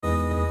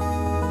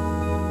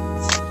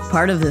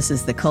part of this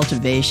is the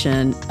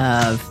cultivation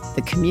of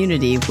the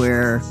community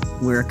where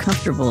we're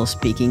comfortable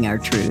speaking our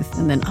truth,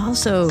 and then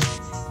also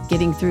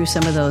getting through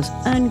some of those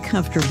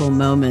uncomfortable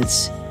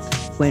moments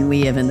when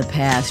we have in the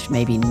past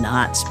maybe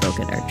not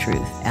spoken our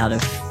truth out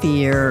of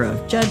fear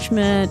of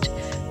judgment,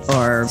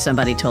 or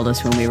somebody told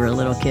us when we were a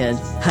little kid,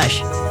 hush.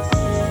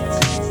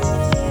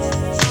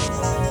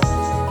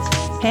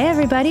 Hey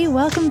everybody,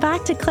 welcome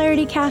back to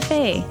Clarity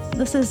Cafe.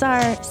 This is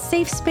our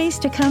safe space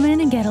to come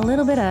in and get a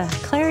little bit of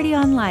clarity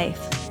on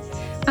life.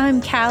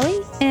 I'm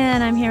Callie,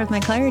 and I'm here with my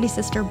Clarity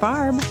sister,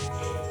 Barb.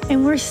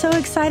 And we're so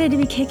excited to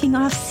be kicking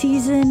off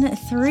season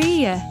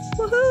 3.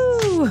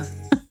 Woohoo!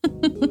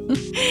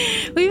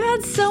 We've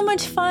had so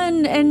much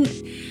fun, and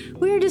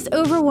we were just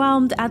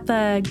overwhelmed at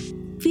the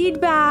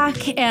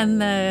feedback and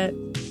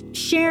the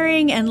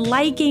sharing and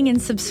liking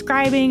and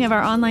subscribing of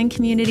our online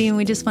community. And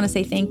we just want to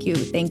say thank you,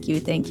 thank you,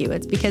 thank you.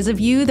 It's because of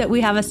you that we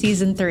have a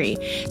season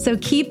 3. So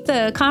keep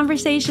the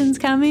conversations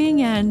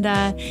coming and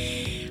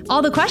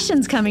all the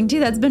questions coming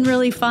too. That's been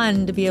really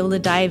fun to be able to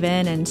dive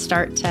in and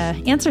start to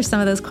answer some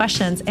of those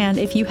questions. And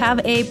if you have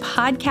a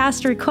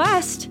podcast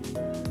request,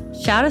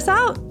 shout us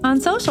out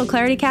on social,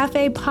 Clarity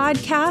Cafe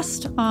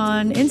Podcast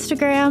on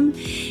Instagram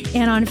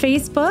and on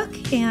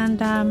Facebook.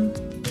 And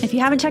if you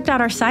haven't checked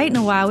out our site in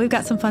a while, we've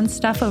got some fun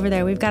stuff over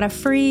there. We've got a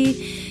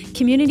free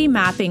community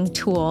mapping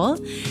tool,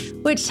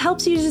 which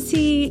helps you to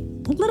see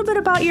a little bit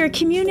about your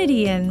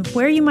community and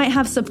where you might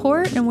have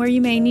support and where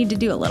you may need to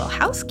do a little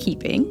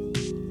housekeeping.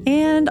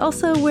 And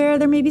also where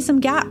there may be some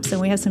gaps, and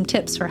we have some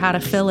tips for how to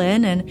fill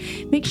in and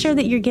make sure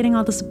that you're getting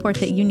all the support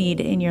that you need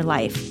in your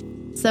life.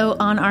 So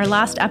on our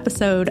last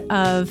episode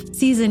of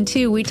season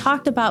 2, we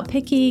talked about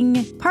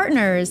picking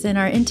partners in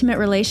our intimate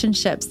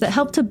relationships that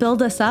help to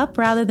build us up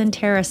rather than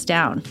tear us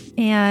down.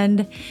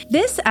 And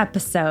this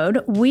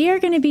episode, we are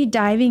going to be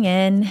diving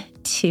in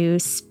to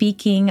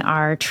speaking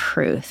our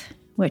truth,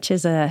 which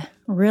is a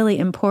really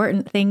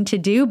important thing to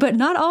do, but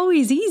not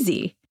always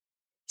easy.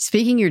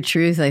 Speaking your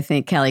truth, I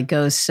think, Callie,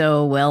 goes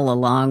so well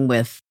along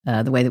with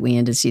the way that we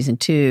ended season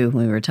 2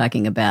 when we were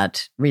talking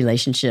about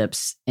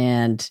relationships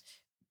and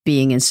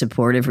being in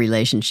supportive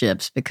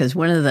relationships, because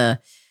one of the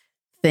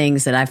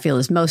things that I feel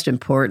is most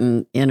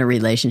important in a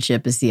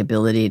relationship is the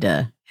ability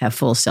to have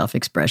full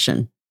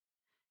self-expression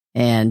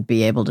and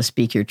be able to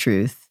speak your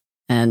truth.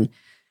 And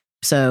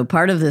so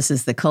part of this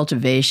is the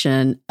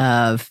cultivation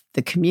of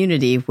the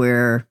community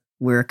where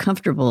we're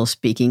comfortable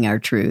speaking our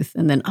truth,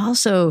 and then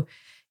also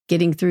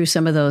getting through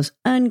some of those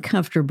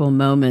uncomfortable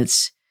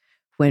moments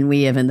when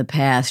we have in the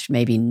past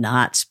maybe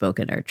not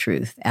spoken our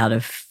truth out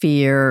of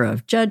fear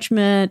of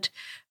judgment,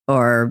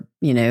 or,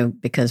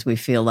 because we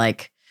feel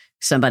like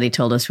somebody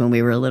told us when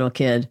we were a little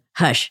kid,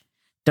 hush,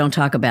 don't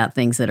talk about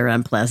things that are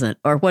unpleasant,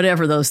 or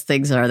whatever those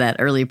things are, that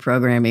early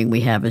programming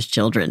we have as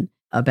children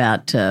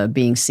about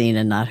being seen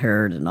and not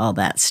heard and all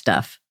that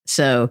stuff.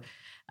 So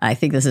I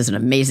think this is an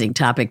amazing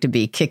topic to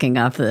be kicking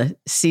off the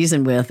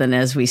season with. And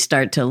as we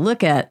start to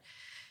look at,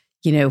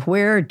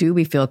 where do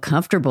we feel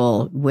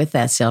comfortable with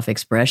that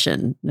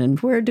self-expression, and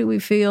where do we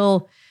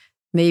feel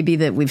maybe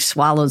that we've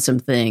swallowed some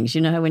things?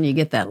 You know how when you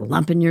get that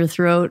lump in your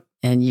throat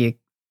and you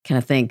kind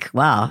of think,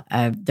 wow,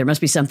 there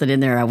must be something in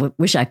there I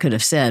wish I could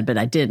have said, but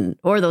I didn't.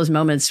 Or those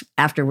moments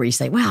after where you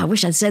say, wow, I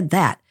wish I'd said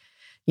that.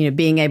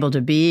 Being able to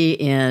be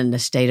in a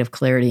state of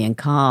clarity and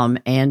calm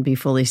and be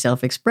fully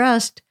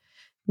self-expressed,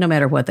 no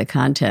matter what the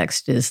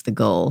context, is the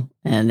goal.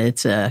 And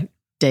it's a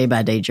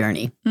day-by-day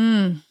journey.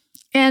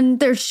 And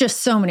there's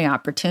just so many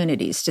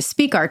opportunities to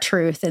speak our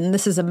truth. And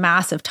this is a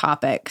massive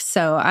topic.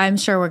 So I'm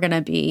sure we're going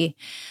to be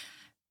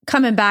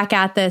coming back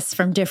at this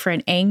from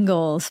different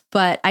angles.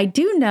 But I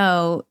do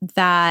know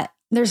that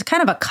there's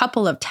kind of a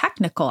couple of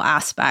technical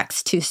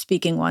aspects to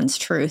speaking one's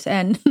truth.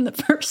 And the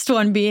first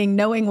one being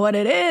knowing what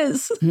it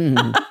is.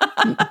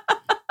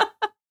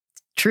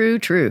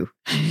 True.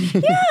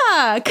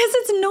 Yeah, because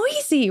it's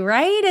noisy,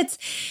 right? It's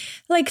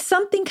like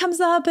something comes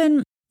up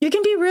and it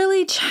can be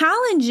really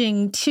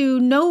challenging to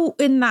know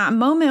in that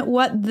moment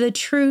what the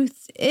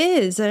truth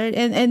is.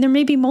 And there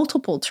may be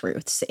multiple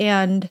truths.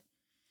 And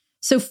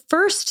so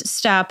first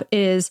step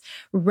is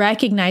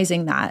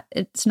recognizing that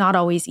it's not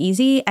always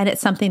easy and it's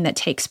something that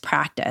takes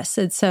practice.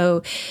 And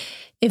so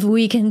if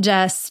we can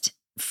just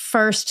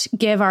first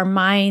give our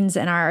minds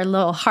and our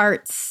little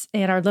hearts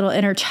and our little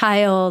inner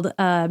child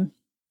a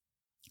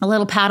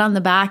little pat on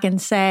the back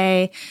and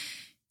say,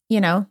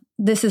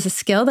 this is a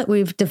skill that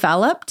we've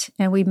developed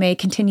and we may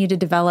continue to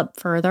develop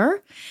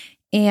further,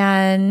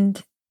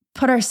 and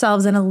put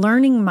ourselves in a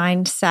learning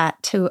mindset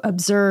to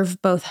observe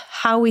both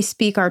how we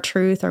speak our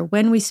truth or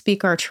when we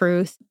speak our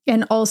truth,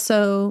 and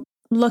also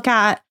look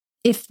at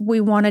if we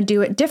want to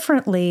do it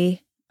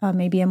differently,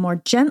 maybe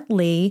more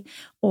gently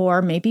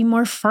or maybe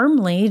more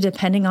firmly,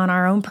 depending on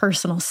our own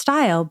personal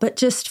style. But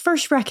just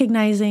first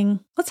recognizing,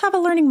 let's have a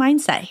learning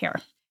mindset here.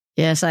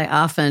 Yes, I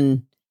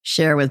often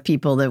share with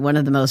people that one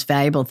of the most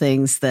valuable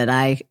things that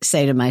I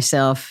say to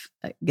myself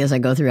as I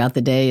go throughout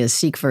the day is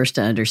seek first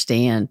to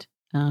understand.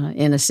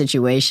 In a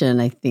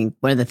situation, I think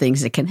one of the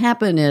things that can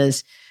happen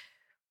is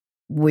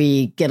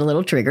we get a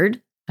little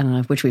triggered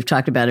which we've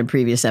talked about in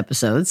previous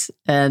episodes.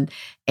 And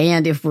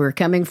if we're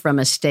coming from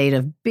a state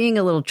of being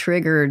a little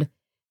triggered,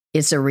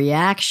 it's a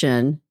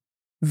reaction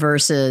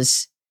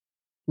versus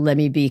let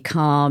me be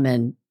calm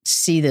and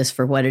see this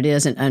for what it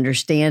is and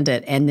understand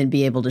it, and then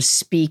be able to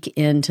speak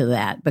into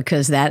that,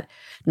 because that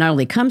not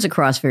only comes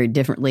across very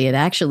differently, it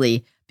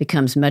actually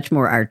becomes much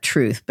more our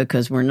truth,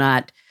 because we're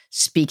not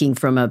speaking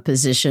from a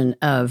position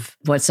of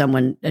what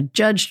someone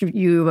judged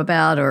you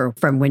about or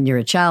from when you're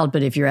a child.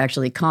 But if you're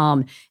actually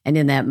calm and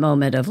in that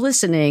moment of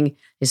listening,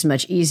 it's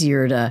much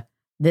easier to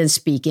then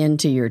speak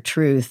into your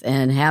truth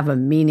and have a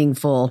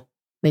meaningful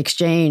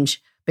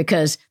exchange,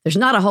 because there's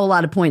not a whole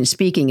lot of point in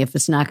speaking if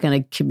it's not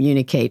going to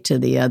communicate to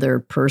the other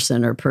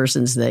person or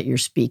persons that you're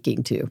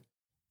speaking to.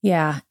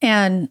 Yeah.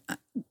 And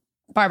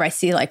Barb, I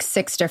see like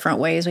 6 different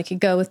ways we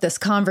could go with this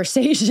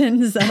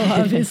conversation. So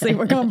obviously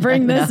we're going to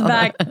bring this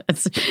back.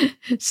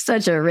 It's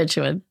such a rich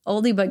one.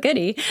 Oldie but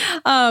goodie.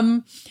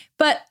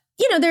 But,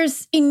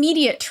 there's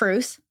immediate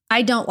truth.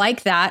 I don't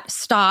like that.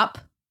 Stop.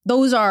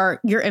 Those are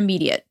your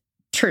immediate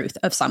truth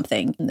of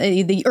something.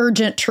 The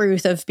urgent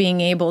truth of being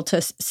able to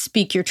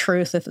speak your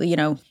truth, if, in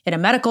a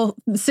medical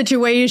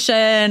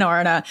situation or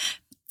in a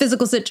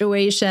physical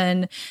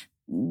situation.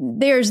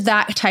 There's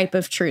that type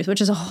of truth,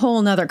 which is a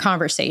whole nother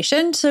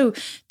conversation. So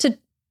to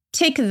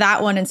take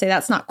that one and say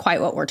that's not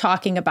quite what we're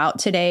talking about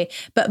today,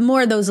 but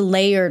more those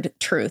layered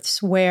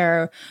truths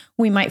where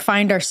we might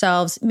find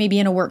ourselves maybe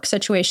in a work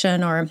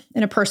situation or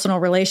in a personal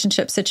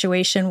relationship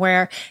situation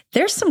where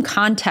there's some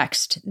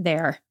context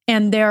there,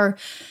 and there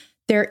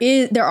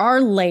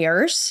are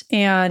layers.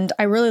 And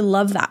I really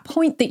love that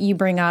point that you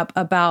bring up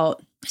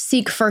about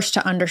seek first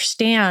to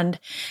understand.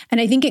 And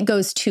I think it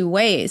goes 2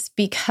 ways,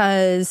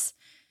 because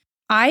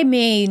I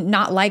may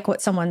not like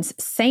what someone's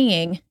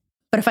saying,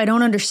 but if I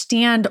don't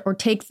understand or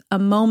take a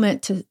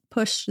moment to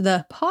push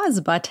the pause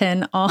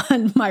button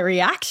on my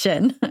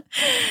reaction,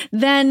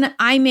 then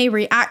I may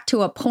react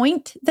to a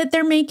point that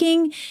they're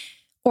making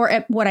or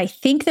at what I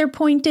think their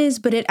point is,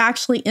 but it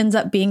actually ends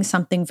up being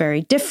something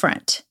very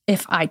different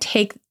if I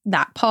take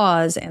that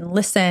pause and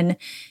listen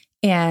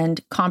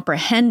and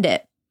comprehend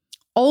it.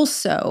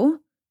 Also,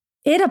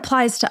 it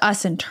applies to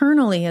us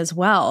internally as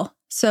well.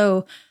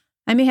 So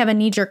I may have a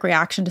knee-jerk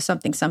reaction to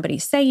something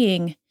somebody's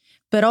saying,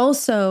 but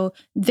also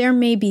there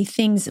may be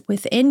things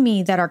within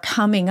me that are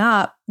coming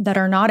up that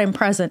are not in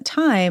present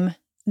time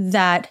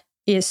that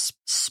is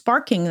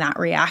sparking that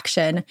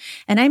reaction.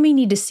 And I may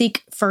need to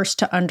seek first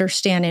to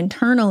understand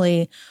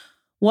internally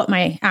what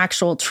my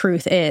actual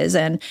truth is.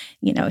 And,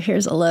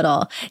 here's a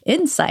little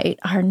insight.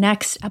 Our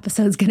next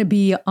episode is going to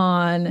be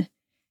on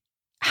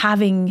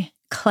having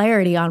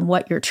clarity on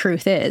what your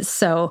truth is.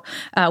 So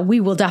we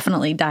will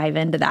definitely dive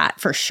into that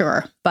for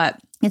sure. But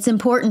it's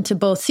important to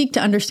both seek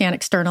to understand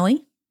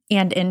externally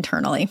and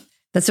internally.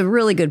 That's a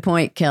really good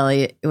point,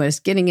 Kelly. It was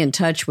getting in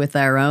touch with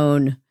our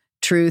own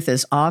truth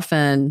is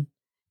often,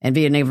 and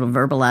being able to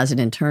verbalize it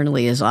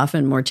internally is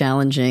often more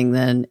challenging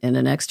than in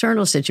an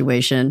external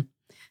situation,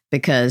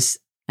 because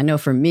I know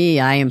for me,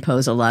 I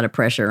impose a lot of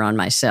pressure on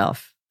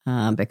myself.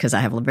 Because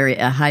I have very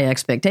high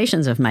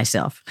expectations of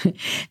myself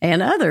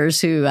and others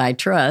who I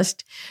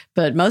trust,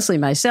 but mostly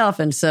myself.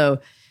 And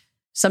so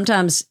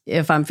sometimes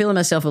if I'm feeling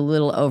myself a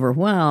little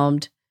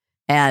overwhelmed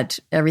at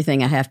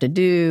everything I have to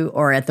do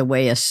or at the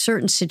way a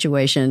certain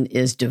situation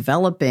is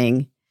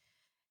developing,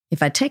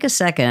 if I take a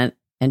second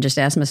and just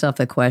ask myself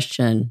the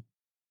question,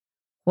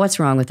 what's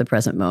wrong with the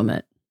present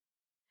moment?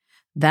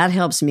 That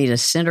helps me to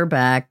center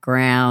back,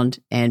 ground,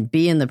 and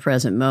be in the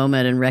present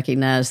moment and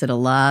recognize that a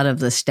lot of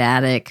the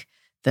static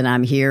that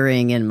I'm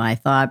hearing in my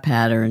thought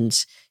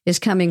patterns is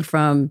coming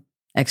from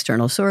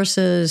external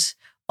sources,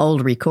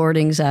 old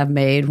recordings I've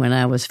made when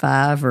I was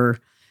 5 or,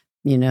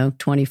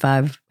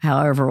 25,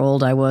 however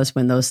old I was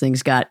when those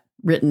things got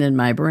written in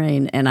my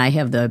brain. And I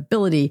have the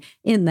ability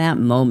in that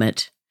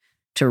moment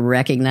to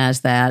recognize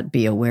that,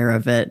 be aware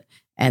of it,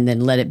 and then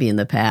let it be in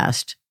the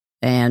past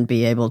and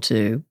be able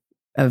to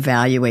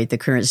evaluate the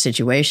current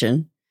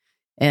situation.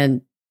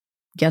 And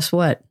guess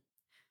what?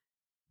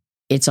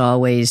 It's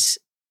always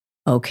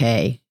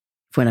okay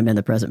when I'm in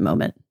the present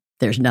moment.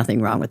 There's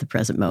nothing wrong with the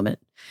present moment.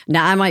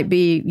 Now, I might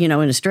be, in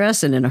a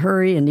stress and in a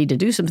hurry and need to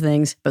do some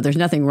things, but there's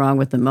nothing wrong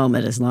with the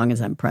moment as long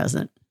as I'm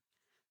present.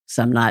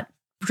 So I'm not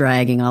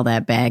dragging all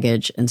that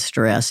baggage and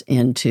stress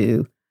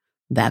into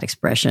that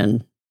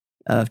expression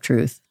of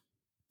truth.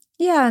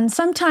 Yeah, and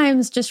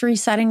sometimes just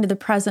resetting to the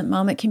present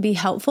moment can be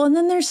helpful. And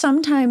then there's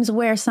some times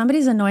where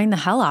somebody's annoying the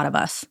hell out of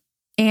us.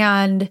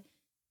 And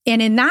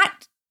in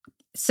that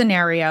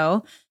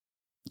scenario,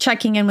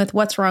 checking in with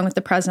what's wrong with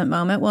the present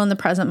moment. Well, in the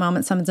present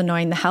moment, someone's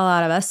annoying the hell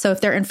out of us. So if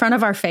they're in front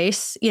of our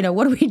face,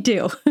 what do we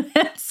do?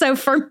 So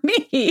for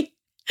me,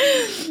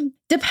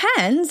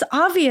 depends,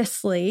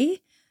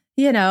 obviously,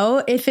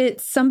 if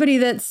it's somebody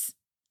that's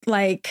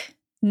like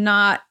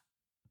not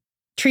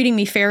treating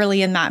me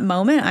fairly in that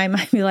moment, I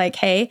might be like,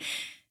 hey,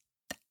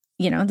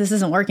 this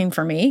isn't working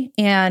for me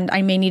and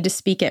I may need to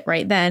speak it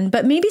right then.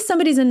 But maybe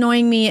somebody's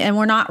annoying me and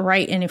we're not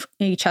right in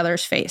each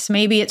other's face.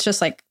 Maybe it's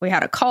just like we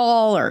had a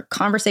call or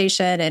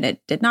conversation and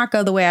it did not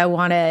go the way I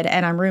wanted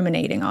and I'm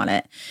ruminating on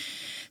it.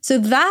 So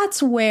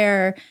that's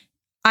where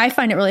I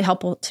find it really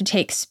helpful to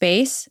take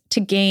space to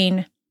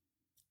gain.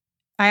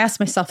 I ask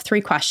myself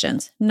 3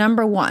 questions.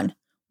 Number 1,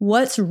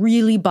 what's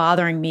really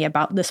bothering me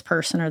about this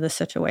person or this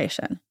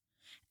situation?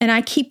 And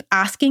I keep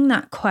asking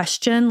that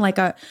question like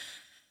a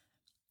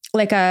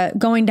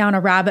going down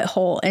a rabbit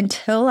hole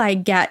until I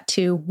get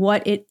to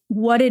what it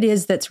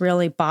is that's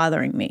really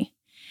bothering me.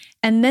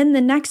 And then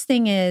the next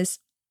thing is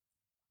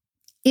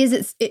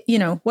it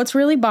what's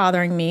really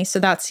bothering me? So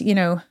that's,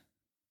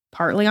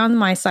 partly on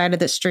my side of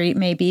the street,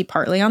 maybe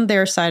partly on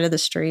their side of the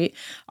street.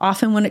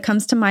 Often when it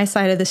comes to my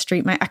side of the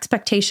street, my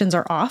expectations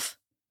are off.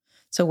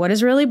 So what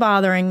is really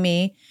bothering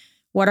me?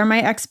 What are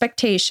my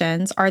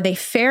expectations? Are they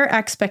fair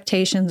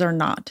expectations or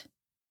not?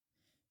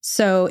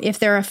 So if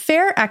they're a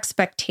fair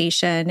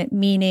expectation,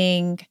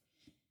 meaning,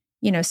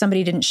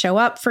 somebody didn't show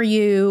up for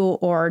you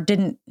or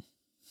didn't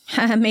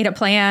made a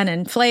plan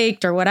and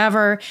flaked or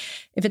whatever.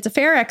 If it's a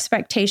fair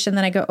expectation,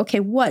 then I go, okay,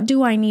 what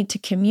do I need to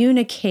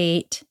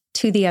communicate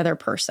to the other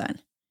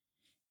person?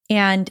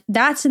 And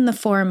that's in the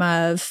form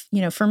of,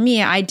 for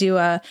me, I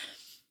do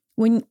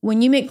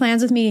when you make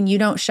plans with me and you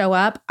don't show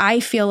up, I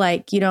feel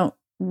like you don't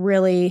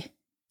really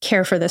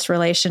care for this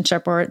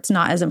relationship or it's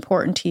not as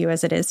important to you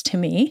as it is to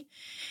me.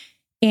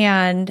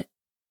 And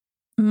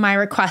my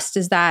request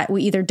is that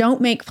we either don't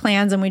make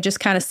plans and we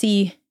just kind of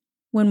see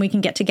when we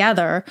can get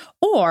together,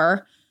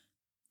 or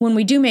when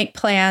we do make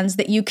plans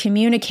that you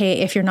communicate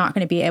if you're not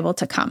going to be able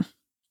to come.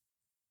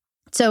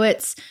 So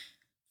it's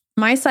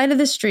my side of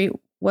the street,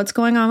 what's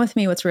going on with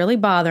me, what's really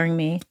bothering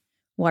me,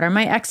 what are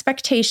my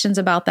expectations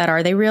about that,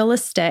 are they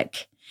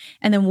realistic?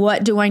 And then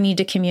what do I need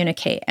to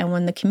communicate? And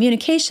when the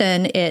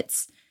communication,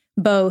 it's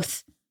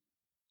both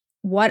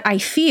what I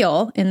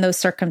feel in those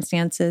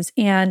circumstances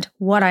and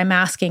what I'm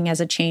asking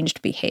as a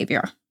changed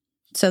behavior.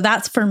 So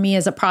that's for me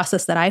as a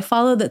process that I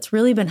follow that's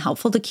really been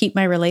helpful to keep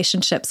my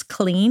relationships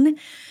clean,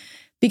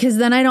 because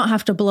then I don't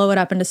have to blow it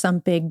up into some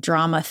big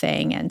drama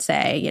thing and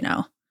say,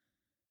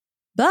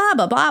 blah,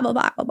 blah, blah, blah,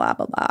 blah, blah, blah,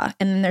 blah, blah.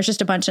 And then there's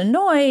just a bunch of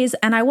noise.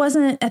 And I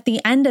wasn't at the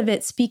end of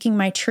it speaking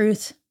my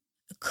truth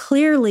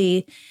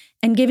clearly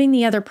and giving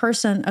the other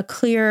person a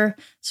clear,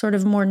 sort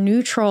of more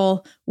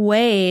neutral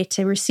way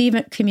to receive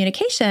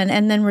communication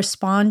and then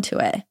respond to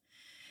it.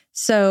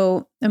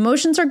 So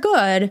emotions are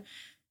good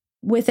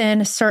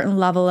within a certain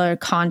level of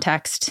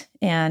context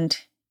and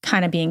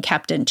kind of being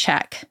kept in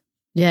check.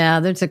 Yeah,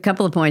 there's a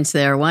couple of points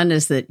there. One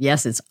is that,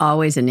 yes, it's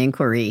always an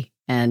inquiry.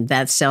 And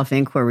that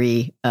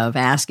self-inquiry of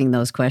asking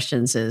those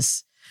questions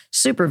is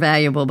super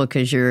valuable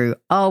because you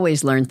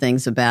always learn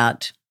things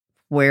about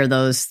where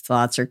those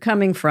thoughts are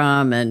coming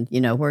from and,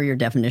 where your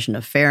definition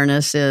of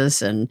fairness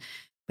is, and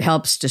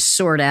helps to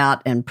sort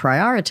out and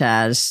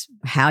prioritize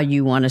how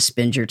you want to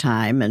spend your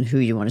time and who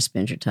you want to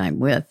spend your time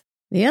with.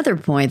 The other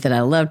point that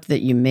I loved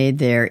that you made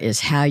there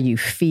is how you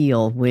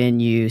feel when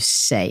you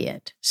say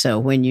it. So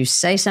when you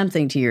say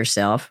something to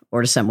yourself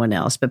or to someone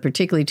else, but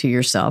particularly to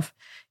yourself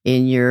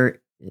in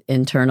your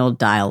internal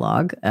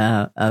dialogue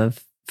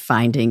of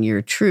finding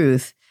your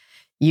truth,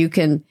 you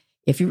can,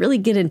 if you really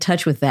get in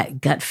touch with that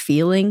gut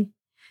feeling.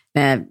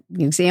 An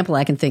example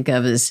I can think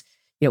of is,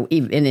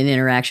 even in an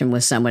interaction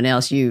with someone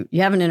else, you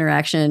have an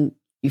interaction,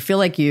 you feel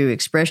like you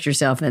expressed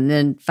yourself, and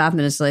then 5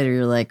 minutes later,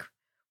 you're like,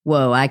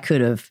 whoa, I could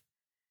have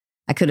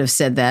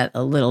said that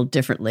a little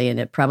differently,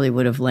 and it probably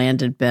would have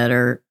landed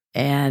better,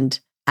 and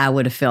I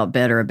would have felt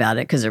better about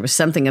it because there was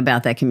something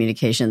about that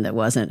communication that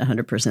wasn't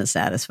 100%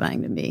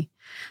 satisfying to me.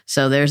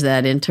 So there's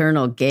that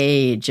internal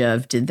gauge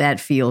of, did that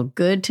feel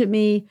good to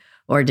me,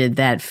 or did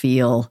that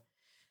feel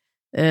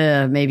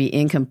maybe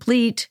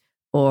incomplete,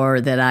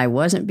 or that I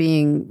wasn't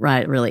being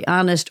really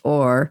honest,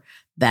 or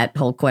that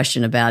whole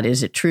question about,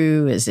 is it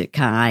true, is it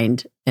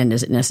kind, and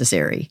is it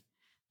necessary?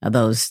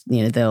 Those,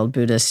 the old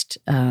Buddhist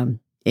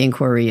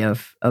inquiry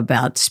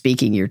about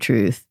speaking your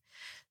truth.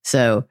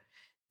 So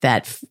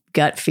that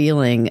gut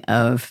feeling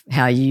of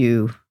how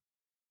you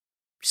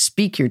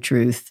speak your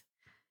truth,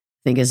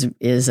 I think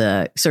is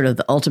a sort of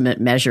the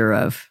ultimate measure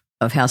of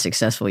how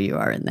successful you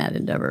are in that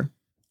endeavor.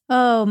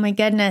 Oh my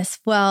goodness.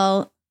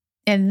 Well,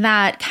 and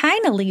that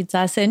kind of leads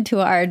us into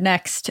our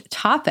next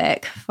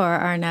topic for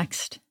our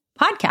next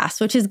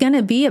podcast, which is going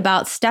to be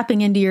about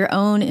stepping into your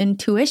own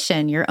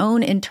intuition, your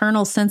own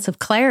internal sense of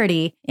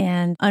clarity,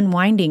 and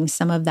unwinding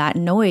some of that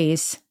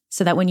noise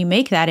so that when you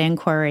make that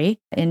inquiry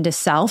into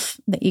self,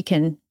 that you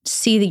can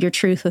see your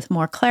truth with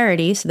more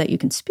clarity so that you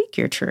can speak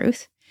your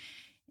truth.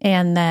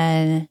 And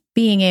then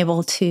being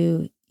able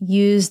to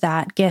use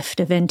that gift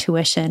of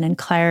intuition and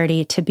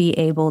clarity to be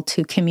able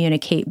to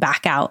communicate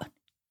back out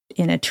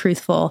in a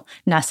truthful,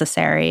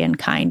 necessary, and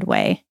kind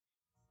way.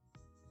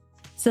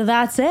 So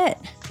that's it.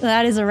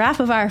 That is a wrap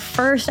of our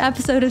first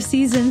episode of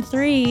season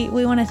 3.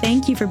 We want to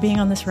thank you for being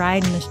on this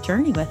ride and this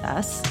journey with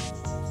us.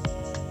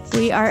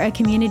 We are a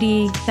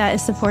community that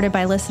is supported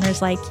by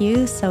listeners like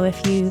you. So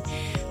if you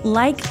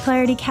like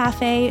Clarity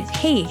Cafe,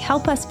 hey,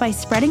 help us by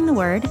spreading the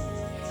word,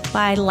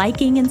 by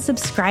liking and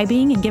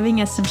subscribing and giving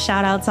us some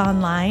shout outs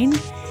online.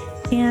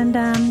 And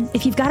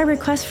if you've got a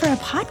request for a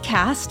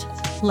podcast,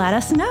 let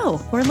us know.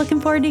 We're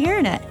looking forward to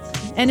hearing it.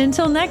 And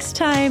until next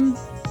time,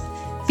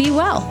 be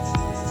well.